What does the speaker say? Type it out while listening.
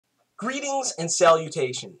Greetings and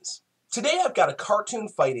salutations. Today I've got a cartoon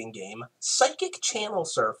fighting game, psychic channel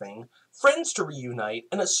surfing, friends to reunite,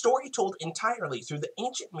 and a story told entirely through the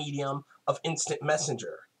ancient medium of Instant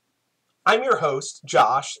Messenger. I'm your host,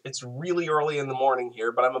 Josh. It's really early in the morning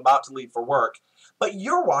here, but I'm about to leave for work. But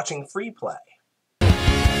you're watching Free Play.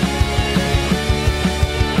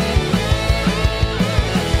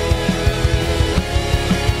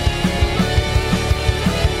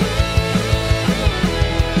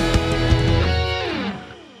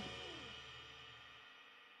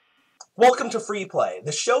 Welcome to Free Play,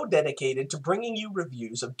 the show dedicated to bringing you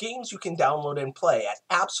reviews of games you can download and play at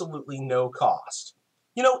absolutely no cost.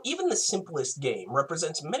 You know, even the simplest game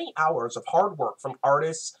represents many hours of hard work from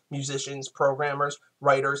artists, musicians, programmers,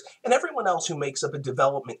 writers, and everyone else who makes up a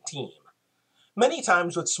development team. Many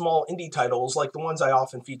times with small indie titles like the ones I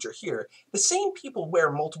often feature here, the same people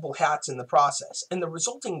wear multiple hats in the process, and the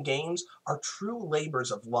resulting games are true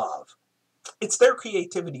labors of love. It's their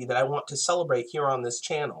creativity that I want to celebrate here on this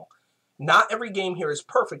channel. Not every game here is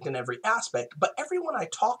perfect in every aspect, but everyone I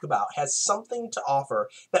talk about has something to offer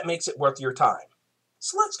that makes it worth your time.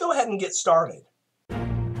 So let's go ahead and get started.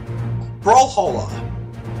 Brawlhalla.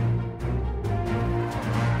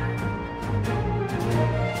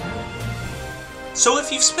 So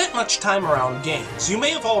if you've spent much time around games, you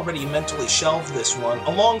may have already mentally shelved this one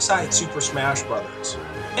alongside Super Smash Bros.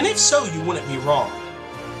 And if so, you wouldn't be wrong.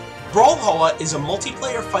 Brawlhalla is a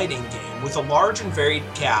multiplayer fighting game with a large and varied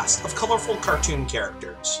cast of colorful cartoon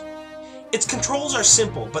characters. Its controls are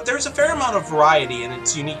simple, but there's a fair amount of variety in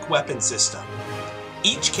its unique weapon system.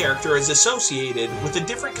 Each character is associated with a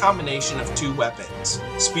different combination of two weapons: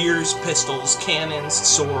 spears, pistols, cannons,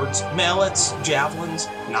 swords, mallets, javelins,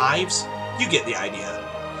 knives. You get the idea.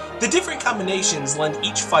 The different combinations lend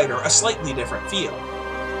each fighter a slightly different feel.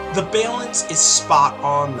 The balance is spot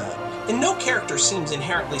on though, and no character seems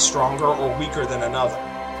inherently stronger or weaker than another.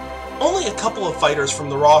 Only a couple of fighters from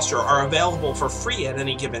the roster are available for free at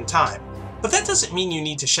any given time, but that doesn't mean you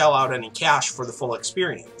need to shell out any cash for the full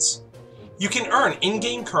experience. You can earn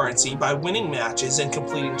in-game currency by winning matches and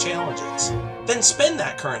completing challenges, then spend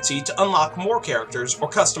that currency to unlock more characters or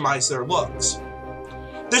customize their looks.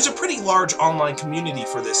 There's a pretty large online community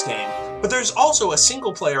for this game, but there's also a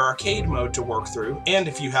single-player arcade mode to work through, and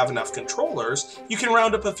if you have enough controllers, you can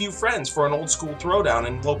round up a few friends for an old-school throwdown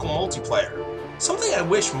in local multiplayer. Something I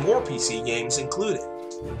wish more PC games included.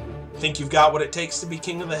 Think you've got what it takes to be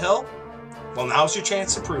king of the hill? Well, now's your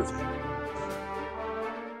chance to prove it.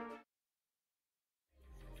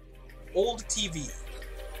 OLDTV.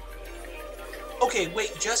 Okay,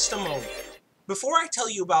 wait just a moment. Before I tell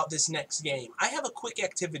you about this next game, I have a quick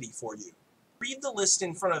activity for you. Read the list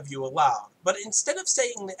in front of you aloud, but instead of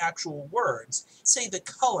saying the actual words, say the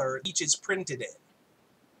color each is printed in.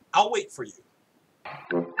 I'll wait for you.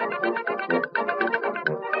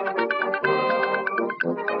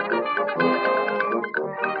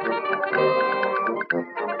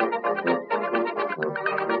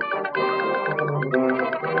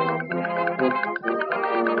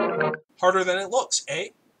 Harder than it looks, eh?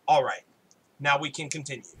 Alright, now we can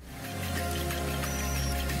continue.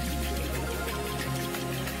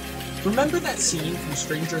 Remember that scene from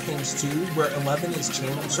Stranger Things 2 where Eleven is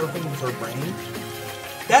channel surfing with her brain?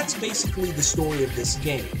 That's basically the story of this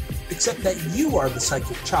game, except that you are the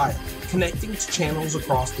psychic child, connecting to channels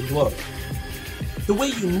across the globe. The way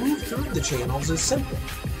you move through the channels is simple.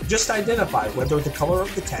 Just identify whether the color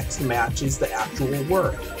of the text matches the actual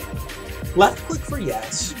word. Left click for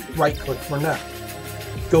yes, right click for no.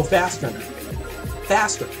 Go faster now.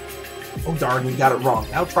 Faster. Oh darn, you got it wrong.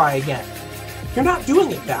 Now try again. You're not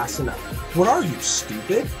doing it fast enough. What are you,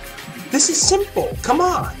 stupid? This is simple. Come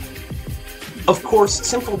on. Of course,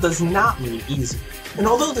 simple does not mean easy. And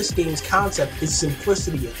although this game's concept is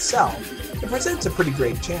simplicity itself, it presents a pretty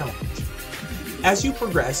great challenge. As you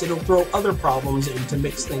progress, it'll throw other problems in to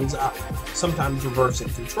mix things up. Sometimes reversing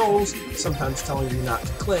controls, sometimes telling you not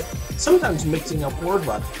to click, sometimes mixing up word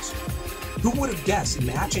letters. Who would have guessed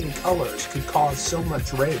matching colors could cause so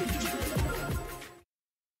much rage?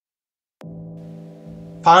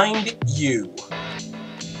 Find You.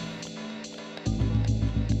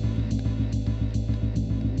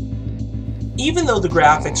 Even though the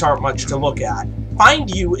graphics aren't much to look at,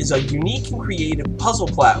 Find You is a unique and creative puzzle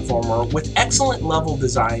platformer with excellent level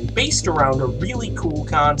design based around a really cool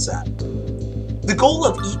concept. The goal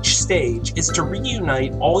of each stage is to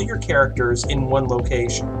reunite all your characters in one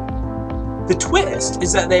location. The twist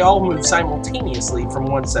is that they all move simultaneously from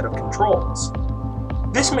one set of controls.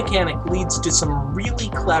 This mechanic leads to some really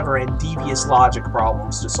clever and devious logic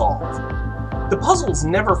problems to solve. The puzzles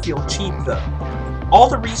never feel cheap though. All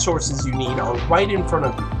the resources you need are right in front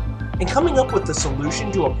of you, and coming up with the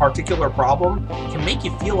solution to a particular problem can make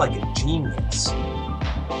you feel like a genius.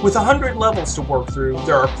 With 100 levels to work through,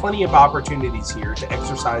 there are plenty of opportunities here to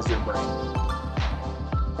exercise your brain.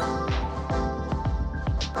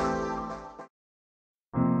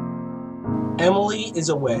 Emily is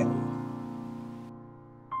away.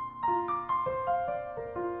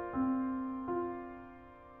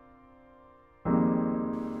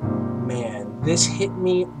 Man, this hit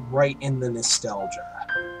me right in the nostalgia.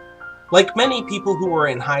 Like many people who were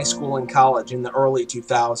in high school and college in the early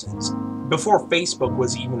 2000s, before Facebook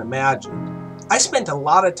was even imagined, I spent a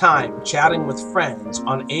lot of time chatting with friends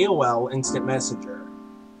on AOL Instant Messenger.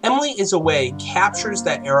 Emily is Away captures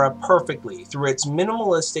that era perfectly through its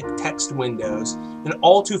minimalistic text windows and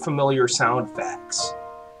all too familiar sound effects.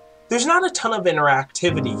 There's not a ton of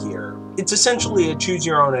interactivity here. It's essentially a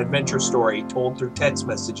choose-your-own-adventure story told through text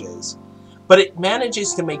messages, but it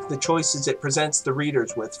manages to make the choices it presents the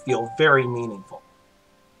readers with feel very meaningful.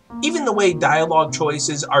 Even the way dialogue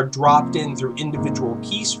choices are dropped in through individual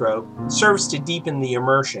keystroke serves to deepen the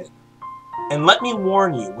immersion. And let me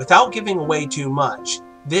warn you, without giving away too much,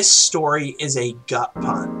 this story is a gut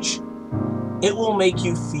punch. It will make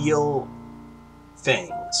you feel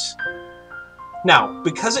things. Now,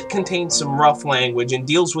 because it contains some rough language and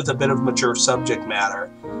deals with a bit of mature subject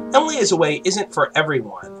matter, Emily is Away isn't for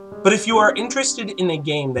everyone. But if you are interested in a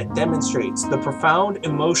game that demonstrates the profound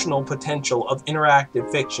emotional potential of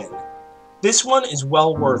interactive fiction, this one is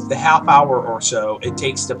well worth the half hour or so it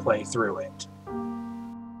takes to play through it.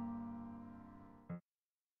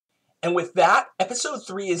 And with that, episode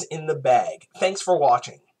 3 is in the bag. Thanks for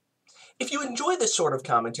watching. If you enjoy this sort of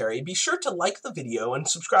commentary, be sure to like the video and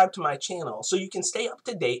subscribe to my channel so you can stay up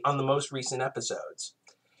to date on the most recent episodes.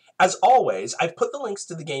 As always, I've put the links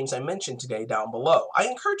to the games I mentioned today down below. I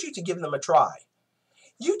encourage you to give them a try.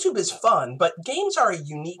 YouTube is fun, but games are a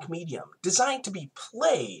unique medium, designed to be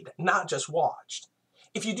played, not just watched.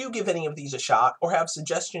 If you do give any of these a shot, or have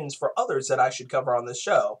suggestions for others that I should cover on this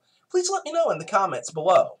show, please let me know in the comments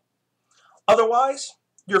below. Otherwise,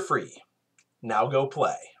 you're free. Now go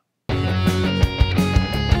play.